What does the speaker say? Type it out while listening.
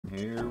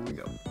Here we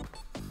go.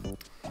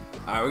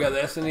 Alright, we got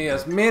the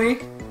SNES Mini.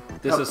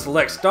 This is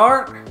Select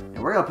Start.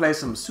 And we're gonna play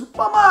some Super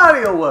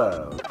Mario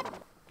World.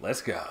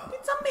 Let's go.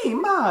 It's a me,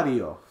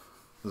 Mario.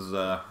 This is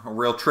a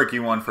real tricky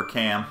one for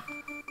Cam.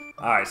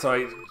 Alright,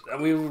 so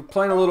we were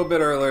playing a little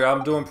bit earlier.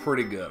 I'm doing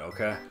pretty good,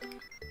 okay?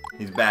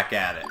 He's back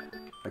at it.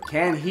 But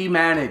can he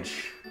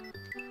manage?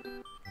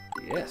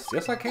 Yes,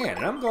 I can,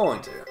 and I'm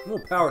going to. I'm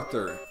gonna power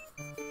through.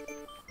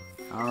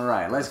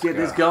 Alright, let's get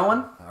this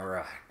going.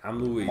 Alright,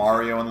 I'm Luigi.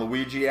 Mario and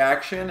Luigi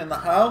action in the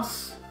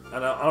house. I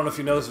don't know if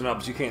you noticed or not,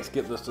 but you can't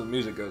skip this till the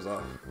music goes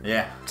off.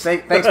 Yeah.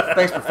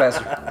 Thanks,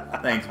 Professor.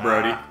 Thanks,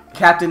 Brody.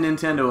 Captain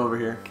Nintendo over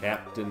here.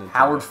 Captain Nintendo.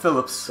 Howard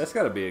Phillips. That's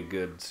gotta be a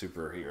good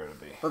superhero to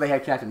be. Well, they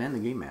had Captain and the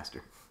Game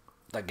Master.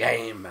 The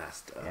Game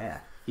Master. Yeah.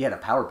 He had a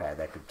power pad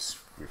that could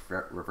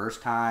reverse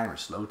time or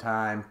slow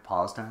time,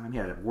 pause time. He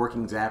had a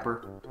working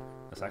zapper.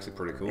 That's actually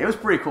pretty cool. It was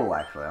pretty cool,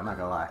 actually. I'm not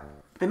gonna lie.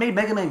 They made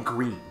Mega Man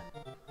green.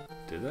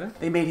 Did they?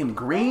 They made him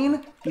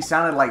green. He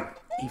sounded like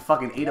he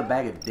fucking ate a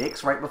bag of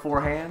dicks right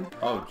beforehand.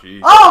 Oh,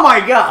 jeez. Oh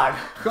my god!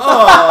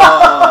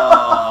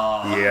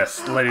 Oh! Yes,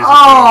 ladies and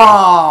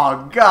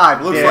Oh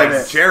god! Looks damn like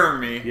it.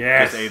 Jeremy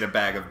Yes. just ate a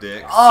bag of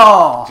dicks.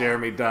 Oh!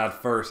 Jeremy died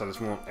first. I just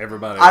want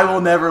everybody to I know.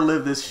 will never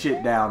live this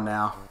shit down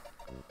now.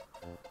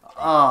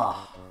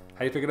 Oh.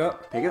 How you pick it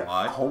up? Pick it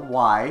Why? up. Hold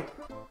Y.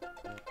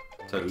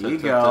 There you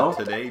go.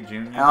 Today,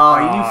 Junior.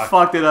 Oh, you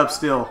fucked it up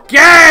still.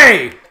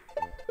 Gay!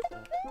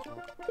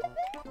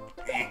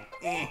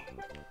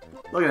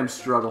 Look at him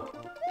struggle.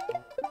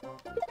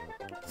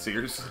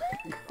 Seriously?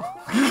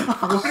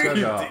 What are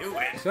you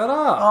doing? Shut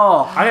up.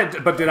 Oh. I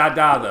didn't. But did I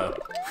die though?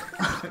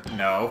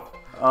 No.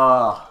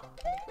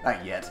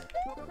 Not yet.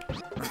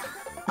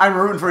 I'm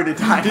rooting for you to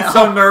die now. He's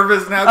so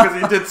nervous now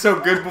because he did so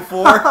good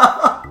before.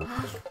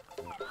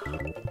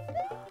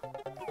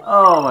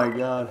 Oh my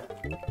god.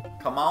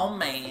 Come on, At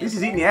man. least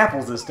he's eating the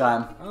apples this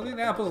time. I was eating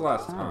apples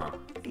last time.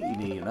 He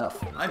didn't eat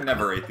enough. I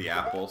never ate the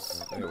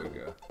apples. There we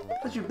go.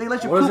 They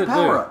let you What does poop it do?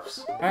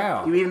 power-ups.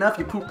 How? You eat enough,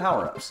 you poop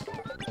power-ups.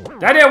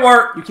 That didn't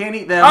work. You can't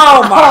eat them.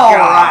 Oh my All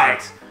god.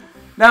 right.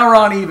 Now we're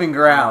on even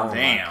ground.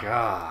 Damn.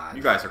 God.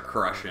 You guys are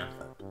crushing.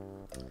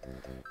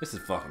 This is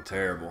fucking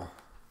terrible.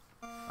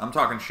 I'm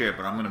talking shit,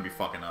 but I'm gonna be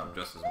fucking up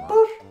just as much.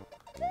 Boop.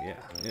 Yeah,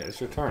 it's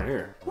your turn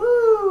here.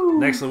 Woo.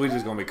 Next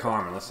Luigi's gonna be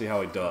Carmen. Let's see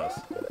how he does.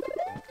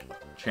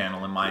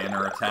 Channeling my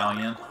inner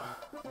Italian.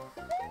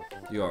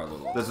 You are a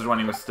little. This is when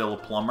he was still a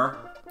plumber.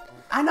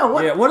 I know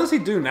what. Yeah, what does he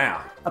do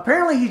now?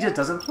 Apparently he just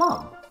doesn't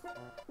plumb.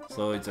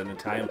 So it's an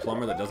Italian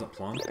plumber that doesn't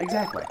plumb?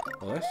 Exactly.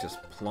 Well, that's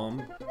just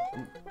plumb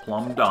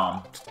Plum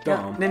dumb.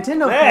 dumb.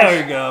 Nintendo.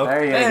 There you go.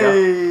 There you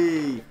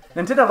Hey!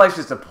 go. Nintendo likes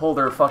just to pull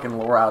their fucking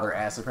lore out of their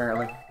ass.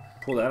 Apparently,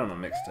 Pull that on a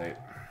mixtape.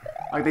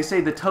 like they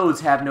say, the Toads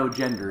have no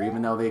gender,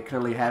 even though they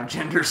clearly have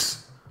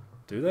genders.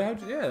 Do they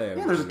have? Yeah, they have.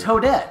 Yeah, there's a gender.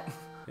 Toadette.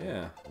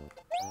 Yeah.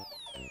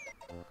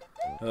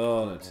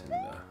 Oh,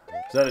 Nintendo.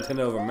 Is that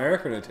Nintendo of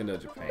America or Nintendo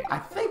of Japan? I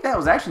think that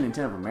was actually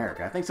Nintendo of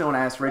America. I think someone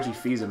asked Reggie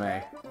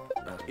Fils-Aimé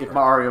That's if correct.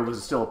 Mario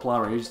was still a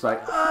plumber. He's just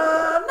like, no.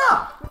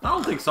 I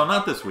don't think so.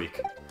 Not this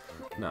week.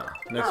 No,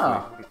 next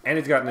Oh. week. And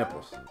he's got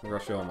nipples. We're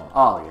gonna show him off.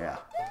 Oh yeah,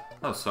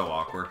 That was so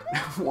awkward.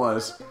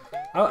 was.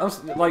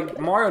 Like,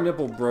 Mario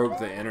nipple broke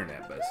the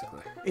internet,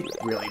 basically. It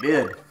really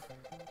did.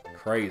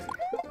 Crazy.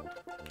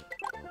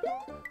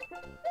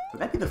 Would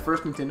that be the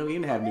first Nintendo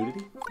game to have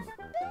nudity?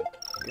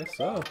 Guess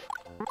so.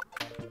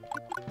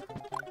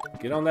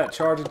 Get on that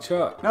charging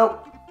chuck.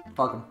 Nope.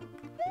 Fuck him.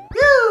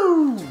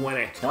 Woo!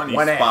 20. 20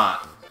 20.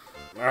 spot.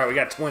 Alright, we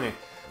got 20.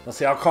 Let's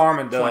see how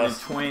Carmen 20 does.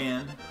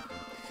 twin.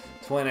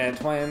 20.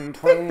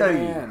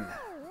 Victory.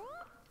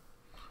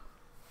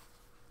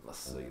 Let's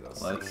see.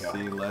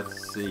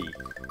 Let's see.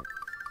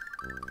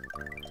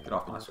 Get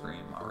off my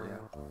screen, Mario.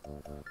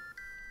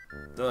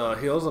 The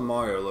Hills of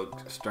Mario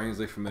look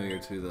strangely familiar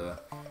to the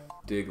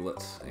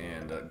Diglets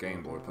and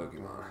Game Boy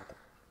Pokemon.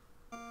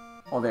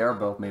 Well, they are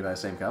both made by the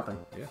same company.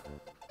 Yeah.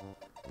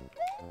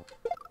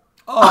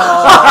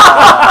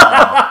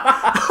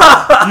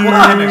 What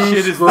kind of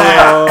shit is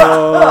that?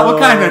 What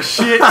kind of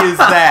shit is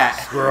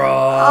that?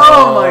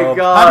 Oh my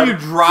god. How do you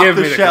drop Give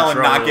the me the shell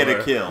and not get a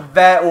controller. kill?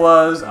 That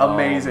was Oh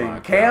amazing. my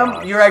Cam,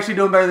 gosh. you're actually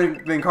doing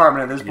better than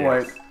Carmen at this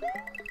point. Yes.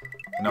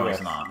 No, Yes.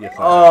 he's not. Yes,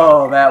 I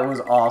Oh, that was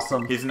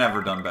awesome. He's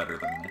never done better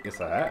than me. Yes,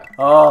 I have.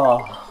 Oh.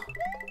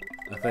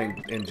 I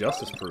think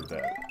Injustice proved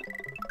that.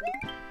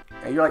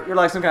 Yeah, you're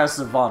like some kind of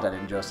savant at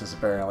Injustice,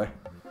 apparently.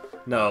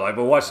 No, like,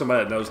 but watch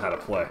somebody that knows how to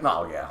play.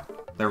 Oh, yeah.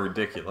 They're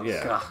ridiculous.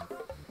 Yeah. Ugh.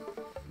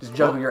 Just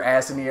juggling your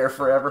ass in the air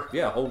forever.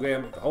 Yeah, whole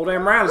damn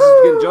round is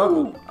just getting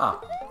juggled. Ah.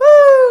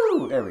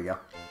 Woo! There we go.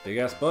 Big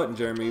ass button,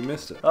 Jeremy, you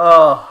missed it.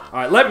 Oh.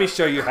 Alright, let me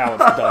show you how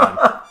it's done.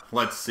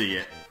 Let's see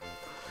it.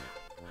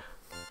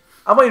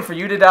 I'm waiting for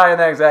you to die in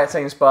that exact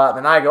same spot,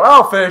 then I go,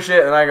 I'll finish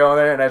it, and I go in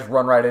there and I just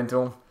run right into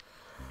him.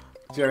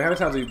 Jeremy, how many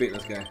times have you beaten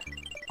this game?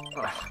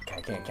 Ugh,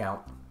 I can't count.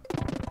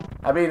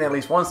 I've beaten it at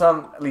least once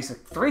on, at least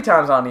 3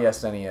 times on the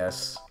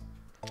SNES.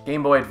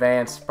 Game Boy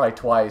Advance, probably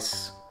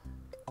twice.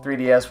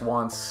 3DS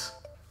once.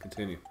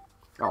 Continue.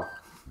 Oh.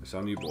 It's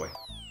on you, boy.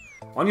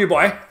 On you,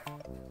 boy!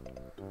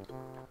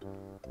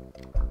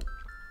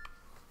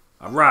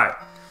 All right.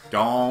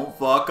 Don't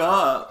fuck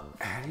up.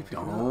 How do you pick it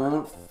up?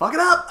 Don't fuck it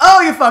up.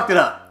 Oh, you fucked it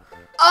up.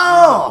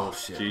 Oh,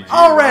 Bullshit. GG.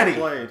 already.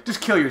 Well played.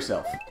 Just kill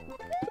yourself.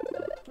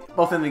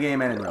 Both in the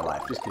game and in real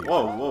life. Just kill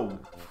yourself. Whoa, whoa.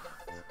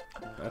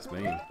 That's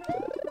mean.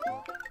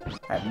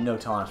 I have no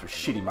tolerance for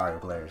shitty Mario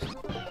players.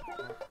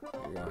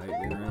 You're gonna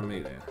hate being around me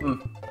then.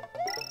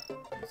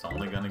 It's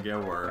only gonna get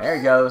worse. There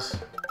he goes.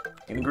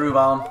 Get a groove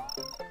on.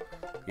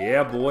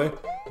 Yeah, boy.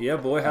 Yeah,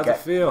 boy. How's it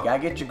feel? You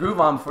gotta get your groove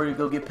on before you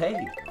go get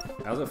paid.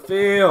 How's it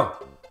feel?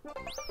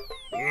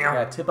 You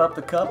gotta tip up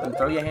the cup and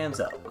throw your hands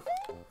up.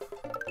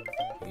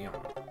 Yeah.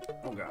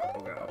 Oh god.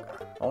 Oh god.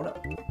 Oh no.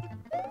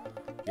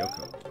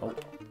 Yoko. Oh.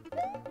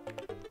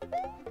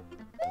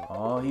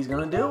 Oh, he's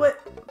gonna do it.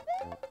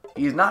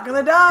 He's not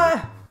gonna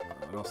die.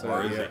 I don't say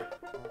Or that is yet.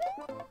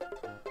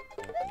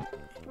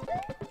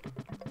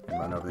 And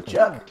run over the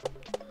jug.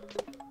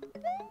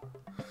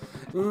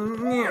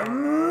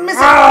 Miss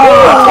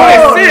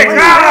Oh, 26! With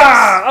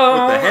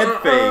the head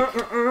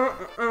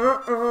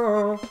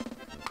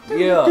fake.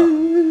 Yeah.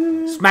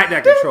 Smack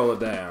that controller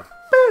down.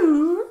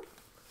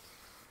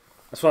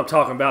 That's what I'm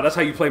talking about. That's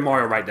how you play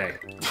Mario right there.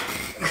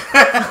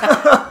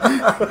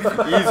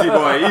 Easy,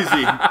 boy,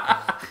 easy.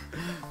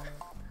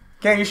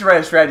 Ken, you should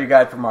write a strategy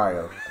guide for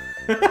Mario.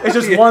 It's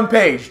just one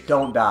page.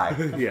 Don't die.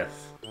 Yes.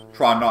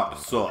 Try not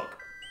to suck.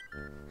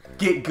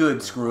 Get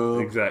good,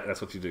 scrub. Exactly.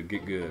 That's what you do.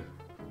 Get good.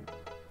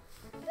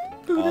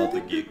 All to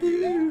get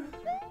good.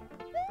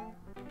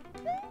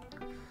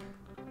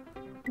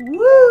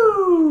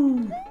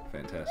 Woo!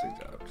 Fantastic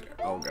job, Jared.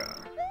 Oh god.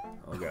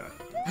 Oh god.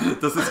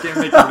 Does this game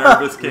make you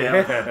nervous, Cam?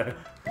 Yeah.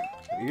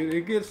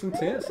 It gets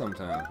intense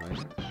sometimes,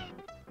 man.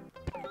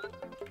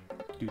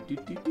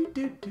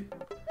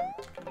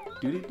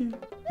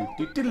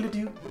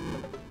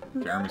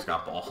 Jeremy's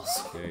got balls.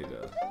 Yeah, he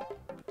does.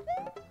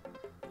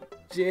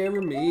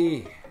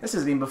 Jeremy. This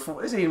isn't even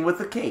before. This isn't even with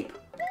the cape.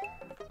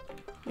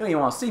 You don't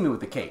even want to see me with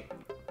the cape.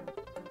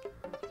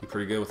 You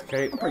pretty good with the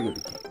cape? I'm pretty good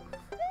with the cape.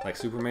 Like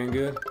Superman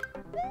good?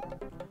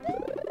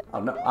 Oh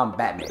no, I'm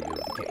Batman good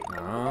with the cape.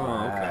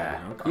 Oh, okay.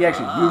 Okay. He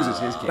actually uses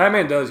his cape.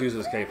 Batman does use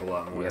his cape a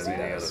lot more Yes, than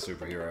he any does. other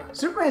superhero.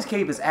 Superman's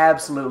cape is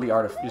absolutely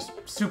just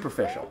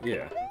superficial.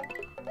 Yeah.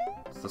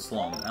 It's to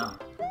slow him down.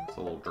 It's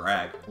a little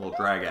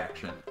drag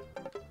action.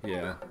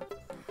 Yeah.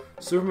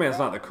 Superman's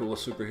not the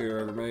coolest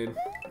superhero ever made.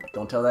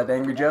 Don't tell that to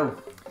Angry Joe.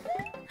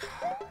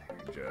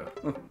 Good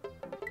job.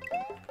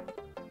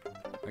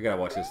 I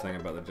gotta watch this thing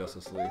about the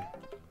Justice League.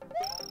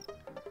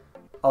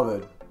 Oh,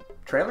 the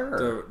trailer?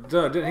 Or?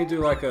 Didn't he do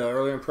like a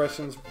early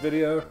impressions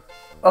video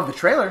Of the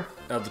trailer?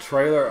 of the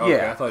trailer? Okay,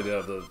 Yeah. I thought he did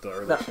of the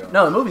early No, show.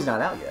 no, the movie's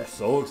not out yet.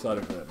 So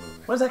excited for that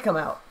movie. When does that come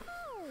out?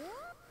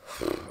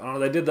 I don't know.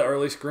 They did the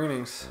early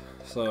screenings,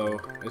 so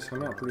it's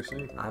coming out pretty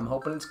soon. I'm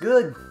hoping it's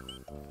good.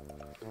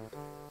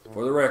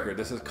 For the record,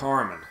 this is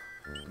Carmen,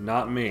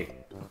 not me.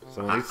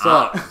 So when he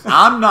sucks,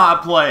 I'm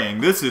not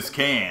playing. This is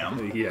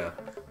Cam. yeah.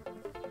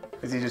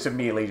 Because he just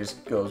immediately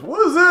just goes,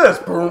 "What is this?"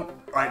 Boom,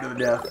 right to the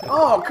death.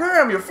 Oh,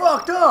 Cam, you're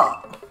fucked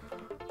up.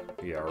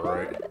 Yeah,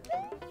 right.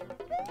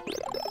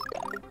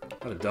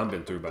 I'd have done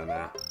been through by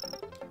now.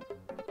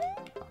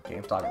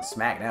 Cam's talking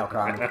smack now,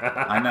 Carmen.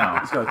 I know.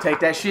 He's gonna take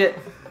that shit.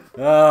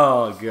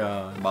 Oh,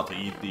 God. I'm about to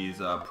eat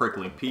these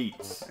prickly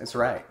Pete's. That's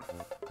right.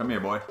 Come here,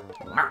 boy.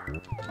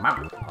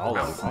 All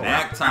of them.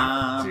 Snack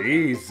time.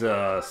 Jesus.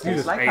 You Tastes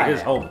just like ate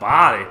his pineapple. whole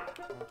body.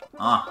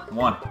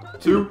 1,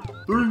 2,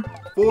 3,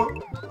 4.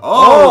 Oh,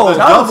 Oh, the double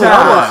double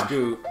time. punch.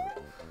 Scoop.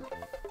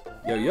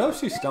 Yo,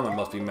 Yoshi's stomach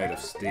must be made of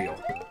steel.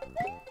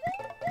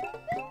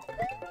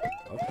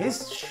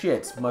 His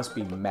shits must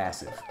be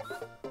massive.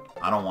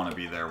 I don't want to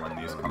be there when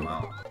these come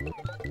out.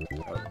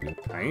 That would be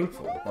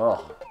painful.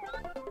 Oh.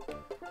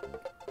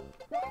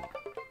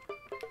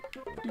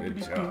 Good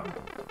job.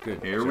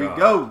 Good Here job. we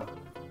go.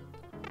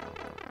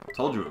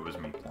 Told you it was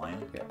me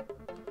playing. Yeah.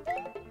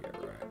 Yeah,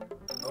 right.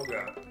 Oh,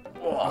 God.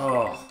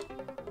 Oh.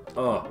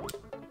 Oh.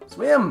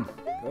 Swim.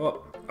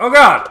 Oh, oh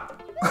God!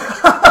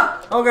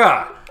 Oh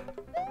God!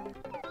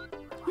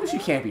 Yoshi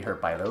can't be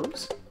hurt by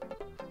those.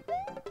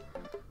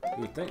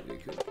 You would think you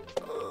could.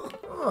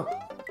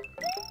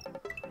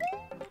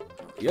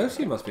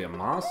 Yoshi must be a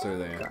monster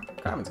then.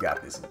 Carmen's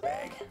got this in the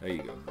bag. There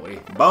you go, boy.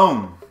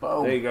 Boom.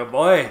 Boom. There you go,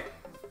 boy.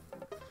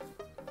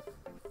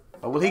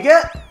 What will he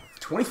get?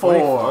 24.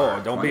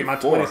 24. Don't beat my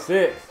 24.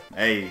 26.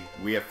 Hey,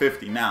 we at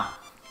 50 now.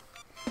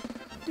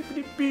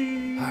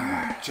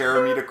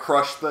 Jeremy to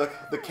crush the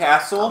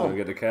castle. Can we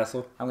get the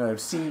castle? I'm gonna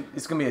see.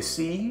 It's gonna be a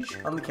siege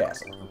on the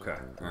castle. Okay.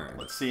 Alright.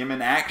 Let's see him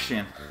in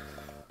action.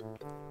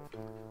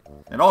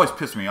 It always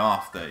pissed me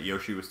off that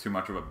Yoshi was too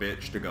much of a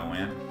bitch to go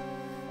in.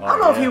 I don't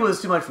know if he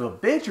was too much of a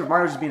bitch or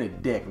Mario was just being a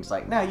dick. And it's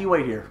like, nah, you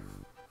wait here,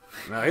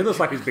 No, he looks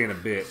like he's being a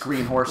bitch.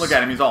 green horse. Look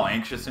at him, he's all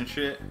anxious and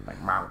shit.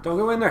 Like, meow. Don't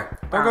go in there.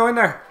 Don't go in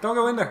there. Don't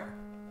go in there.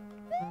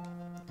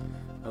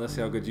 Well, let's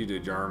see how good you do,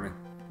 Jeremy.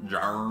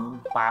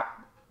 Jarm. Bop.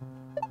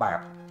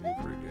 Bop. You do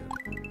pretty good.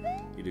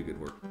 You do good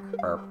work.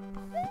 Burp.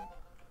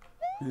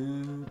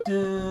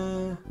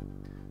 Ba-da.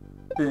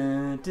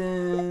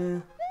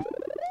 Ba-da.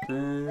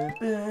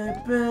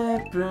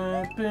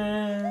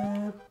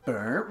 Ba-ba-ba-ba-ba.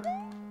 Burp.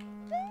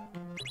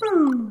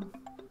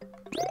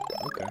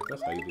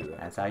 That's how you do that.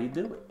 That's how you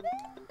do it.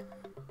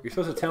 You're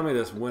supposed to tell me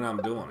this when I'm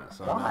doing it.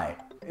 So Why?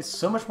 It's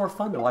so much more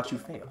fun to watch you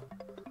fail.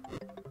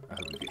 I hope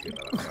you get hit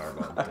by a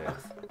fireball to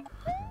death.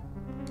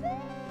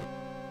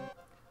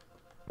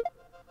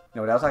 You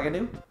know what else I can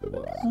do?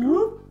 What?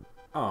 Whoop,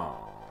 Aww.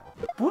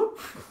 whoop,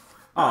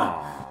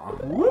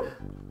 Aww. whoop.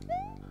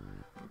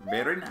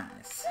 Very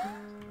nice.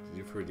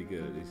 You're pretty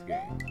good at this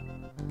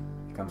game.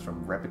 It comes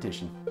from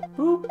repetition.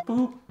 Boop,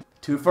 boop.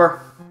 Twofer.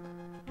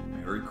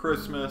 Merry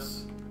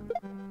Christmas.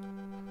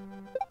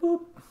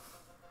 Boop.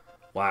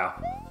 Wow.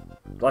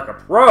 Like a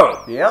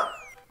pro. Yep.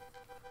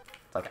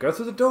 Go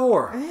through the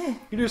door.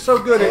 You do so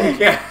good and you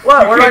can't.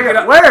 What? Where do I can't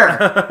go?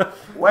 Where?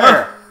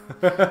 Where?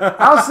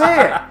 I don't see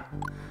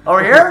it.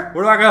 Over here?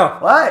 Where do I go?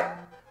 What?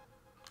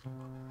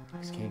 I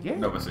just can't get it.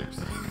 No, but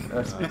seriously.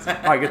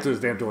 Alright, get to this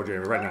damn door,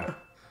 Jeremy, right now.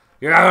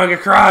 You're not gonna get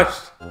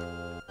crushed.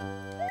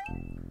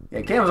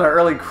 Yeah, Cam was our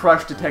early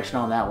crush detection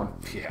on that one.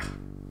 Yeah.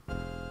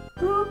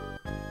 Boop.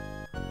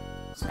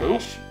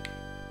 Smash.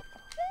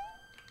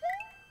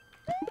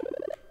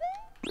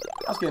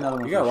 Let's get another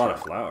one. You got a for lot sure.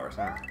 of flowers,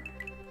 huh?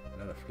 A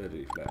lot of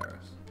flickety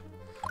flowers.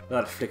 A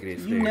lot of flickety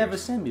flares. You never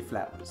send me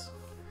flowers.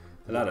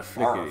 A lot of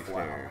flickety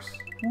flowers. flares.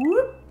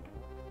 Whoop.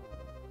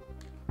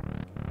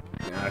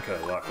 Yeah, I cut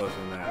it a lot closer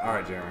than that.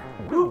 Alright, Jeremy.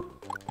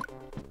 Whoop.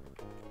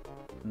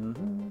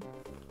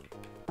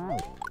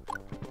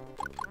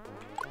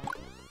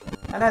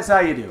 And that's how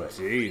you do it.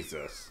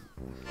 Jesus.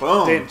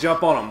 Boom. Didn't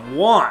jump on him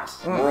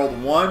once.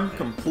 World 1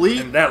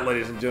 complete. And that,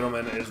 ladies and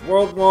gentlemen, is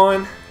World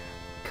 1.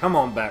 Come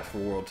on back for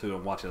World 2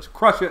 and watch us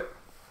crush it.